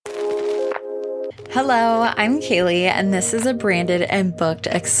Hello, I'm Kaylee, and this is a Branded and Booked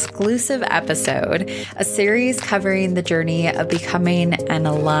exclusive episode, a series covering the journey of becoming an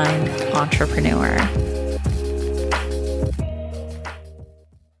aligned entrepreneur.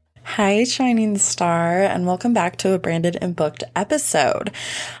 Hi, Shining Star, and welcome back to a Branded and Booked episode.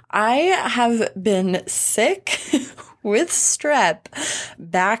 I have been sick with strep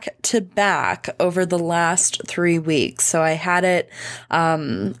back to back over the last 3 weeks. So I had it,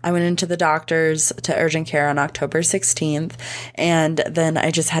 I went into the doctor's to urgent care on October 16th, and then I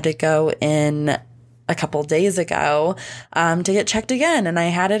just had to go in a couple days ago to get checked again, and I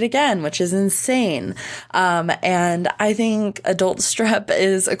had it again, which is insane. And I think adult strep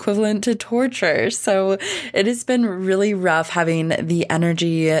is equivalent to torture. So it has been really rough having the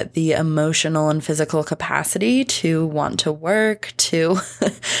energy, the emotional and physical capacity to want to work, to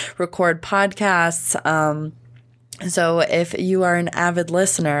record podcasts. So if you are an avid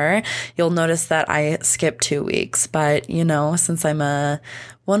listener, you'll notice that I skipped 2 weeks. But, since I'm a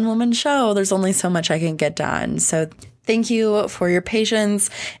one-woman show, there's only so much I can get done. So thank you for your patience,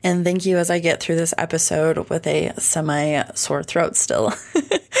 and thank you as I get through this episode with a semi-sore throat still.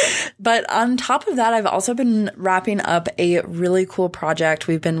 But on top of that, I've also been wrapping up a really cool project.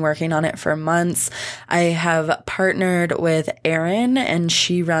 We've been working on it for months. I have partnered with Erin, and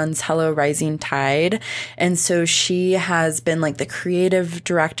she runs Hello Rising Tide. And so she has been like the creative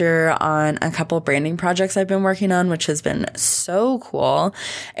director on a couple branding projects I've been working on, which has been so cool.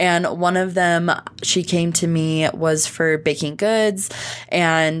 And one of them, she came to me, was for baking goods,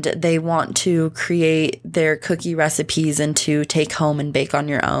 and they want to create their cookie recipes into take home and bake on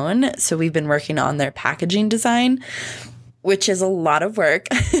your own. So we've been working on their packaging design, which is a lot of work.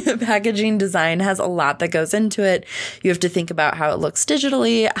 Packaging design has a lot that goes into it. You have to think about how it looks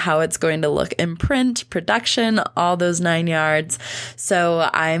digitally, how it's going to look in print, production, all those 9 yards. So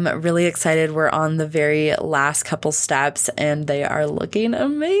I'm really excited. We're on the very last couple steps, and they are looking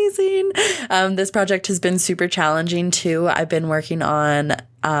amazing. This project has been super challenging too. I've been working on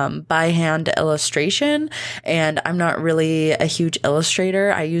by hand illustration, and I'm not really a huge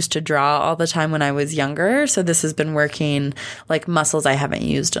illustrator. I used to draw all the time when I was younger, so this has been working like muscles I haven't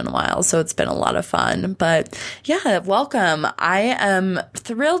used in a while, so it's been a lot of fun. But yeah, welcome. I am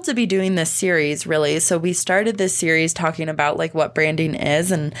thrilled to be doing this series, really. So we started this series talking about like what branding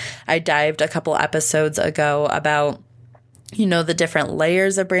is, and I dived a couple episodes ago about the different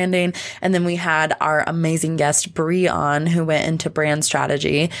layers of branding. And then we had our amazing guest, Bree, on, who went into brand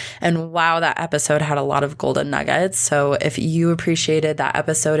strategy. And wow, that episode had a lot of golden nuggets. So if you appreciated that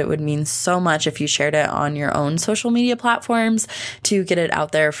episode, it would mean so much if you shared it on your own social media platforms to get it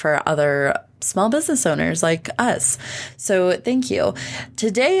out there for other small business owners like us. So thank you.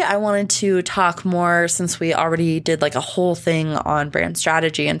 Today, I wanted to talk more, since we already did like a whole thing on brand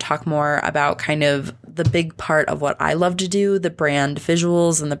strategy, and talk more about kind of the big part of what I love to do, the brand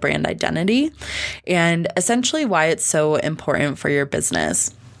visuals and the brand identity, and essentially why it's so important for your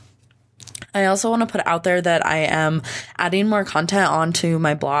business. I also want to put out there that I am adding more content onto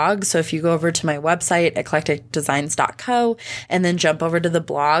my blog. So if you go over to my website, eclecticdesigns.co, and then jump over to the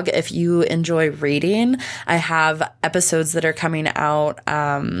blog, if you enjoy reading, I have episodes that are coming out,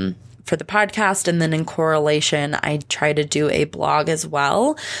 for the podcast, and then in correlation, I try to do a blog as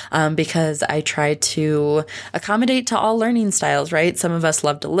well, because I try to accommodate to all learning styles, right? Some of us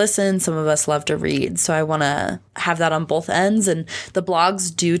love to listen, some of us love to read. So I want to have that on both ends, and the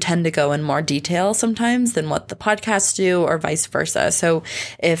blogs do tend to go in more detail sometimes than what the podcasts do, or vice versa. So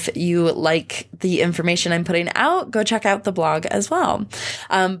if you like the information I'm putting out, go check out the blog as well.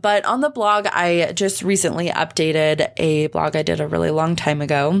 But on the blog, I just recently updated a blog I did a really long time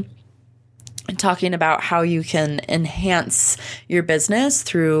ago, talking about how you can enhance your business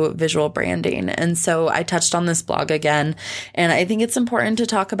through visual branding. And so I touched on this blog again, and I think it's important to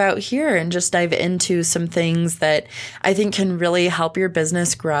talk about here and just dive into some things that I think can really help your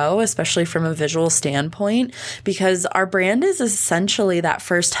business grow, especially from a visual standpoint, because our brand is essentially that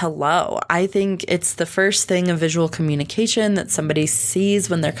first hello. I think it's the first thing of visual communication that somebody sees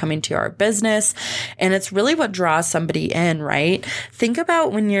when they're coming to our business, and it's really what draws somebody in, right? Think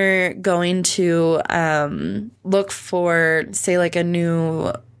about when you're going to look for, say, like a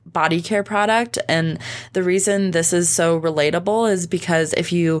new body care product. And the reason this is so relatable is because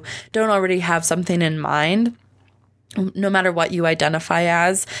if you don't already have something in mind, no matter what you identify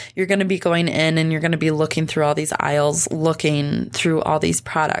as, you're going to be going in and you're going to be looking through all these aisles, looking through all these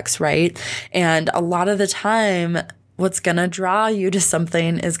products, right? And a lot of the time, what's going to draw you to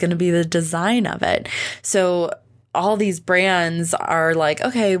something is going to be the design of it. So all these brands are like,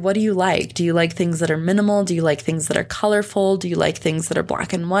 okay, what do you like? Do you like things that are minimal? Do you like things that are colorful? Do you like things that are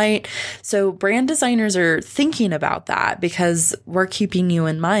black and white? So brand designers are thinking about that because we're keeping you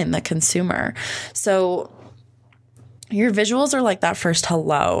in mind, the consumer. So your visuals are like that first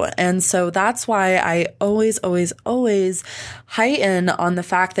hello. And so that's why I always heighten on the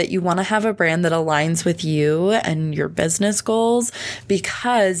fact that you want to have a brand that aligns with you and your business goals.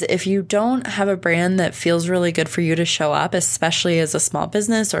 Because if you don't have a brand that feels really good for you to show up, especially as a small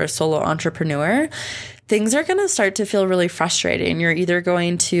business or a solo entrepreneur, things are going to start to feel really frustrating. You're either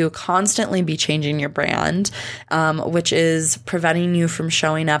going to constantly be changing your brand, which is preventing you from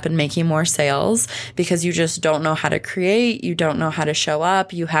showing up and making more sales because you just don't know how to create, you don't know how to show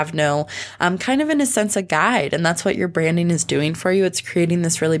up, you have no kind of, in a sense, a guide. And that's what your branding is doing for you. It's creating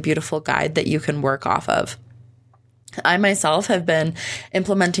this really beautiful guide that you can work off of. I myself have been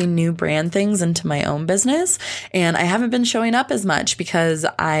implementing new brand things into my own business, and I haven't been showing up as much because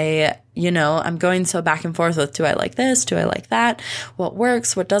I'm going so back and forth with, do I like this? Do I like that? What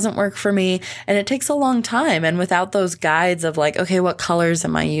works? What doesn't work for me? And it takes a long time. And without those guides of like, okay, what colors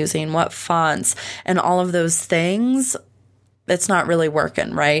am I using? What fonts? And all of those things, it's not really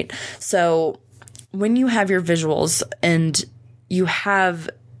working, right? So when you have your visuals and you have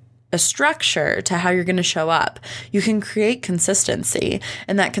a structure to how you're going to show up, you can create consistency.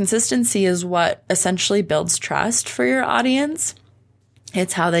 And that consistency is what essentially builds trust for your audience.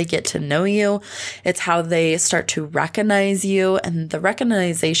 It's how they get to know you. It's how they start to recognize you. And the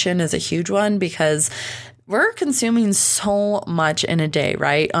recognition is a huge one because we're consuming so much in a day,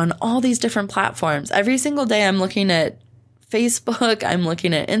 right? On all these different platforms. Every single day I'm looking at Facebook, I'm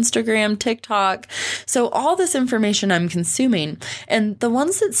looking at Instagram, TikTok. So all this information I'm consuming, and the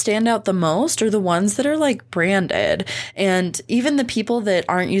ones that stand out the most are the ones that are like branded. And even the people that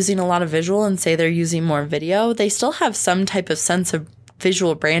aren't using a lot of visual and say they're using more video, they still have some type of sense of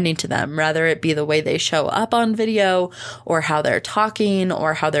visual branding to them, rather it be the way they show up on video or how they're talking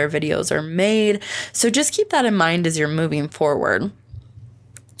or how their videos are made. So just keep that in mind as you're moving forward.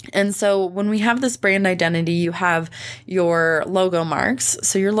 And so when we have this brand identity, you have your logo marks.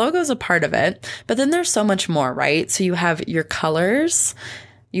 So your logo is a part of it, but then there's so much more, right? So you have your colors,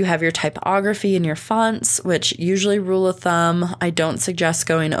 you have your typography and your fonts, which usually, rule of thumb, I don't suggest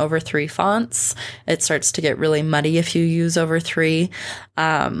going over 3 fonts. It starts to get really muddy if you use over 3.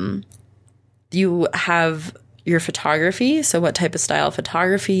 You have your photography, so what type of style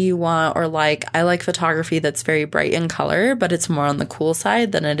photography you want, or like, I like photography that's very bright in color, but it's more on the cool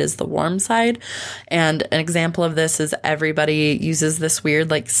side than it is the warm side. And an example of this is everybody uses this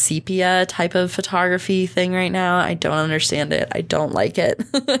weird like sepia type of photography thing right now. I don't understand it. I don't like it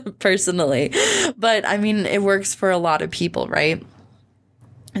personally, but I mean, it works for a lot of people, right?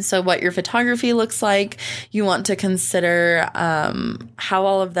 So what your photography looks like, you want to consider how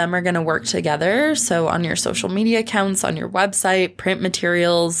all of them are going to work together. So on your social media accounts, on your website, print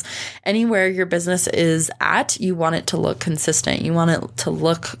materials, anywhere your business is at, you want it to look consistent. You want it to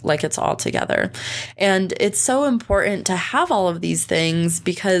look like it's all together. And it's so important to have all of these things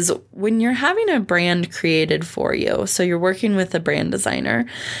because when you're having a brand created for you, so you're working with a brand designer,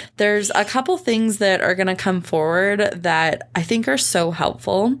 there's a couple things that are going to come forward that I think are so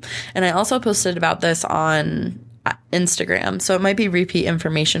helpful. And I also posted about this on Instagram, so it might be repeat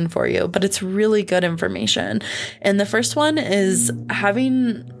information for you, but it's really good information. And the first one is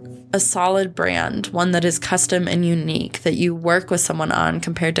having a solid brand, one that is custom and unique that you work with someone on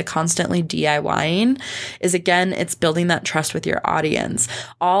compared to constantly DIYing is, again, it's building that trust with your audience.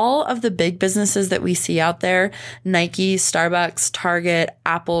 All of the big businesses that we see out there, Nike, Starbucks, Target,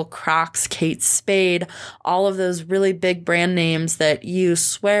 Apple, Crocs, Kate Spade, all of those really big brand names that you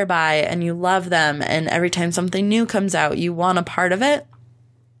swear by and you love them. And every time something new comes out, you want a part of it.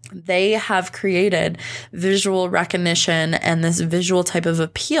 They have created visual recognition and this visual type of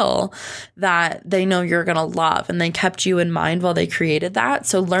appeal that they know you're going to love. And they kept you in mind while they created that.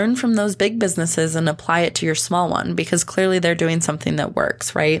 So learn from those big businesses and apply it to your small one because clearly they're doing something that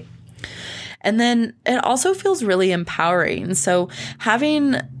works, right? And then it also feels really empowering. So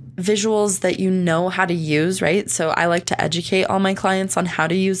having visuals that you know how to use, right? So I like to educate all my clients on how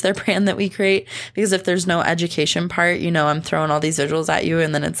to use their brand that we create, because if there's no education part, I'm throwing all these visuals at you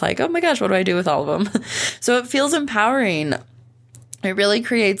and then it's like, oh my gosh, what do I do with all of them? So it feels empowering. It really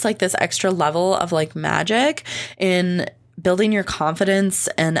creates like this extra level of like magic in building your confidence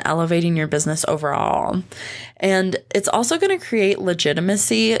and elevating your business overall. And it's also going to create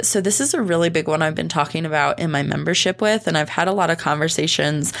legitimacy. So this is a really big one I've been talking about in my membership with, and I've had a lot of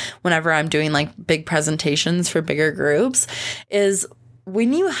conversations whenever I'm doing like big presentations for bigger groups, is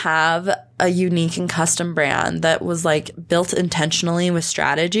when you have a unique and custom brand that was like built intentionally with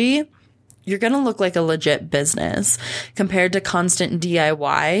strategy, you're going to look like a legit business compared to constant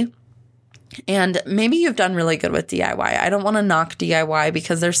DIY. And maybe you've done really good with DIY. I don't want to knock DIY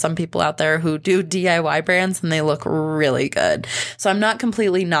because there's some people out there who do DIY brands and they look really good. So I'm not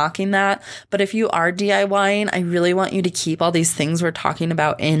completely knocking that. But if you are DIYing, I really want you to keep all these things we're talking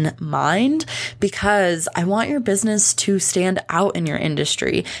about in mind, because I want your business to stand out in your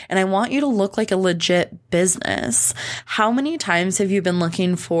industry and I want you to look like a legit business. How many times have you been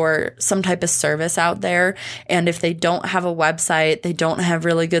looking for some type of service out there, and if they don't have a website, they don't have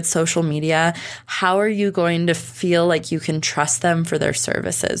really good social media, how are you going to feel like you can trust them for their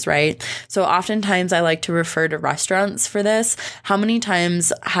services, right? So oftentimes I like to refer to restaurants for this. How many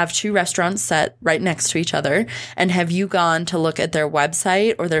times have two restaurants set right next to each other, and have you gone to look at their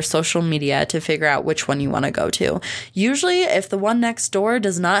website or their social media to figure out which one you want to go to? Usually, if the one next door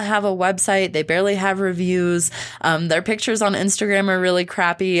does not have a website, they barely have reviews, their pictures on Instagram are really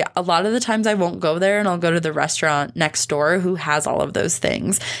crappy, a lot of the times I won't go there and I'll go to the restaurant next door who has all of those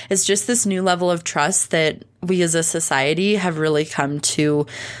things. It's just this new level of trust that we as a society have really come to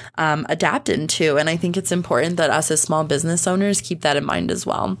adapt into. And I think it's important that us as small business owners keep that in mind as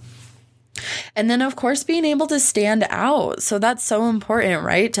well. And then, of course, being able to stand out. So that's so important,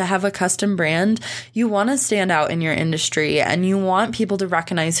 right? To have a custom brand, you want to stand out in your industry and you want people to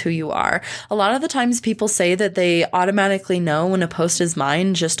recognize who you are. A lot of the times people say that they automatically know when a post is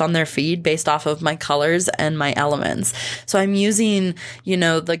mine just on their feed based off of my colors and my elements. So I'm using,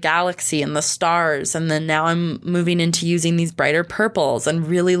 the galaxy and the stars. And then now I'm moving into using these brighter purples and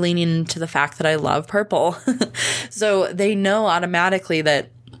really leaning into the fact that I love purple. So they know automatically that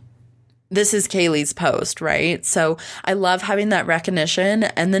this is Kaylee's post, right? So I love having that recognition,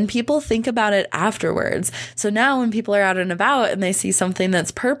 and then people think about it afterwards. So now when people are out and about and they see something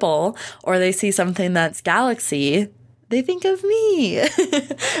that's purple or they see something that's galaxy, they think of me,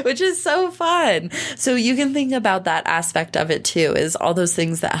 which is so fun. So you can think about that aspect of it too, is all those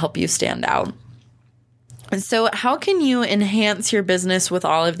things that help you stand out. So how can you enhance your business with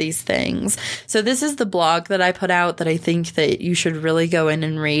all of these things? So this is the blog that I put out that I think that you should really go in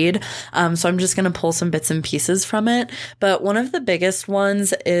and read. So I'm just going to pull some bits and pieces from it. But one of the biggest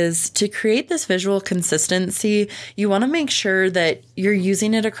ones is to create this visual consistency. You want to make sure that you're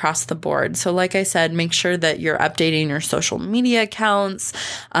using it across the board. So like I said, make sure that you're updating your social media accounts,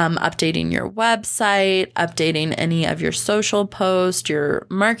 updating your website, updating any of your social posts, your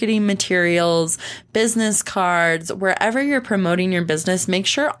marketing materials, business cards, wherever you're promoting your business, make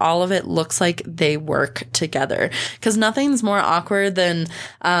sure all of it looks like they work together. Because nothing's more awkward than,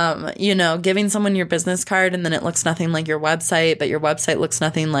 giving someone your business card and then it looks nothing like your website, but your website looks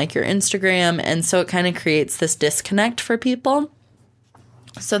nothing like your Instagram. And so it kind of creates this disconnect for people.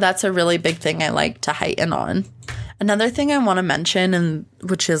 So that's a really big thing I like to heighten on. Another thing I want to mention, and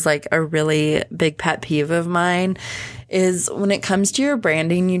which is like a really big pet peeve of mine, is when it comes to your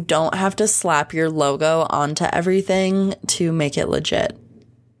branding, you don't have to slap your logo onto everything to make it legit.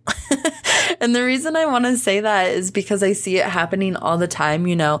 And the reason I want to say that is because I see it happening all the time.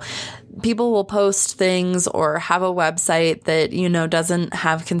 People will post things or have a website that, doesn't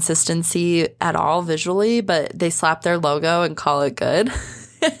have consistency at all visually, but they slap their logo and call it good.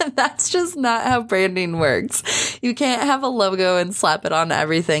 That's just not how branding works. You can't have a logo and slap it on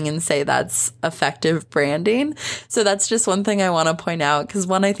everything and say that's effective branding. So that's just one thing I want to point out, because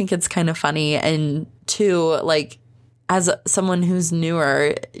one, I think it's kind of funny, and two, like, as someone who's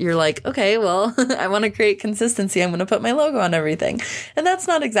newer, you're like, okay, well, I want to create consistency. I'm going to put my logo on everything. And that's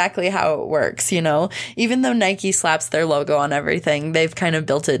not exactly how it works, Even though Nike slaps their logo on everything, they've kind of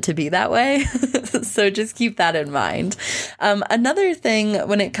built it to be that way. So just keep that in mind. Another thing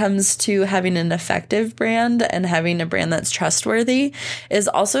when it comes to having an effective brand and having a brand that's trustworthy is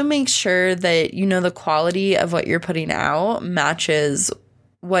also make sure that, the quality of what you're putting out matches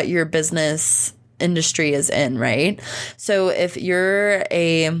what your business industry is in, right? So if you're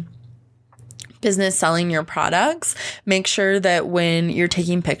a business selling your products, make sure that when you're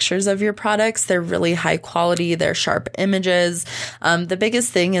taking pictures of your products, they're really high quality, they're sharp images. The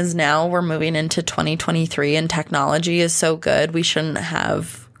biggest thing is now we're moving into 2023 and technology is so good, we shouldn't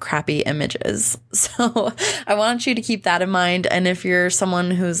have crappy images. So I want you to keep that in mind. And if you're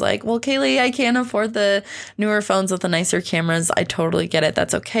someone who's like, well, Kaylee, I can't afford the newer phones with the nicer cameras, I totally get it.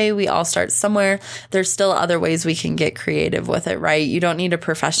 That's okay. We all start somewhere. There's still other ways we can get creative with it, right? You don't need a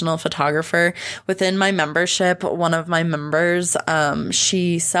professional photographer. Within my membership, one of my members,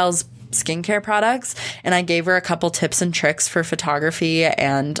 she sells skincare products, and I gave her a couple tips and tricks for photography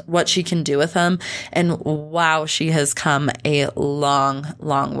and what she can do with them. And wow, she has come a long,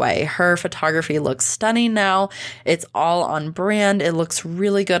 long way. Her photography looks stunning now. It's all on brand. It looks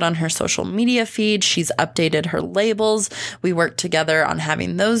really good on her social media feed. She's updated her labels. We worked together on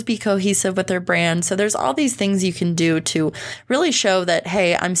having those be cohesive with her brand. So there's all these things you can do to really show that,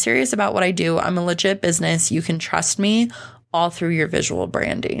 hey, I'm serious about what I do. I'm a legit business. You can trust me, all through your visual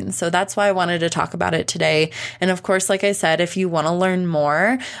branding. So that's why I wanted to talk about it today. And of course, like I said, if you want to learn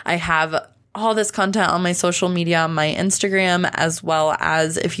more, I have all this content on my social media, on my Instagram, as well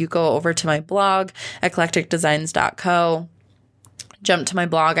as if you go over to my blog, eclecticdesigns.co. Jump to my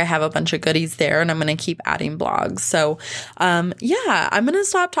blog. I have a bunch of goodies there, and I'm going to keep adding blogs. So, yeah, I'm going to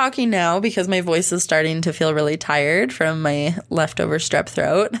stop talking now because my voice is starting to feel really tired from my leftover strep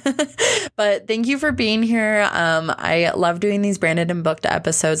throat. But thank you for being here. I love doing these branded and booked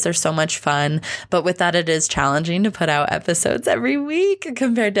episodes. They're so much fun. But with that, it is challenging to put out episodes every week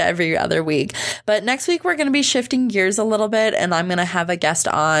compared to every other week. But next week, we're going to be shifting gears a little bit, and I'm going to have a guest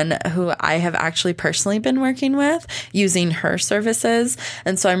on who I have actually personally been working with using her services.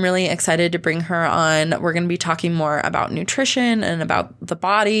 And so I'm really excited to bring her on. We're going to be talking more about nutrition and about the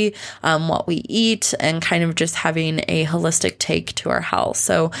body, what we eat, and kind of just having a holistic take to our health.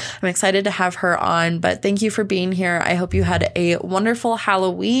 So I'm excited to have her on, but thank you for being here. I hope you had a wonderful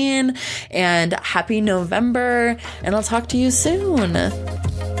Halloween and happy November, and I'll talk to you soon.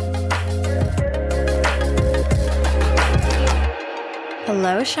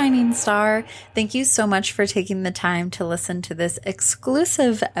 Hello, Shining Star. Thank you so much for taking the time to listen to this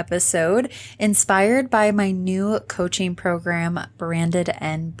exclusive episode inspired by my new coaching program, Branded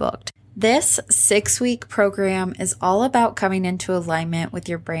and Booked. This 6-week program is all about coming into alignment with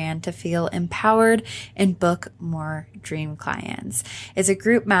your brand to feel empowered and book more dream clients. It's a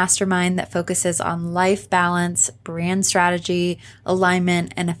group mastermind that focuses on life balance, brand strategy,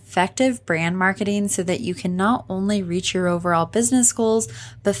 alignment, and effective brand marketing so that you can not only reach your overall business goals,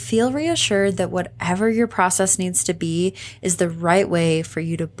 but feel reassured that whatever your process needs to be is the right way for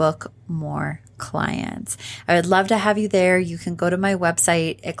you to book more clients. I would love to have you there. You can go to my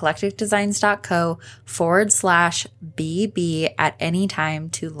website, eclecticdesigns.co/BB at any time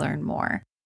to learn more.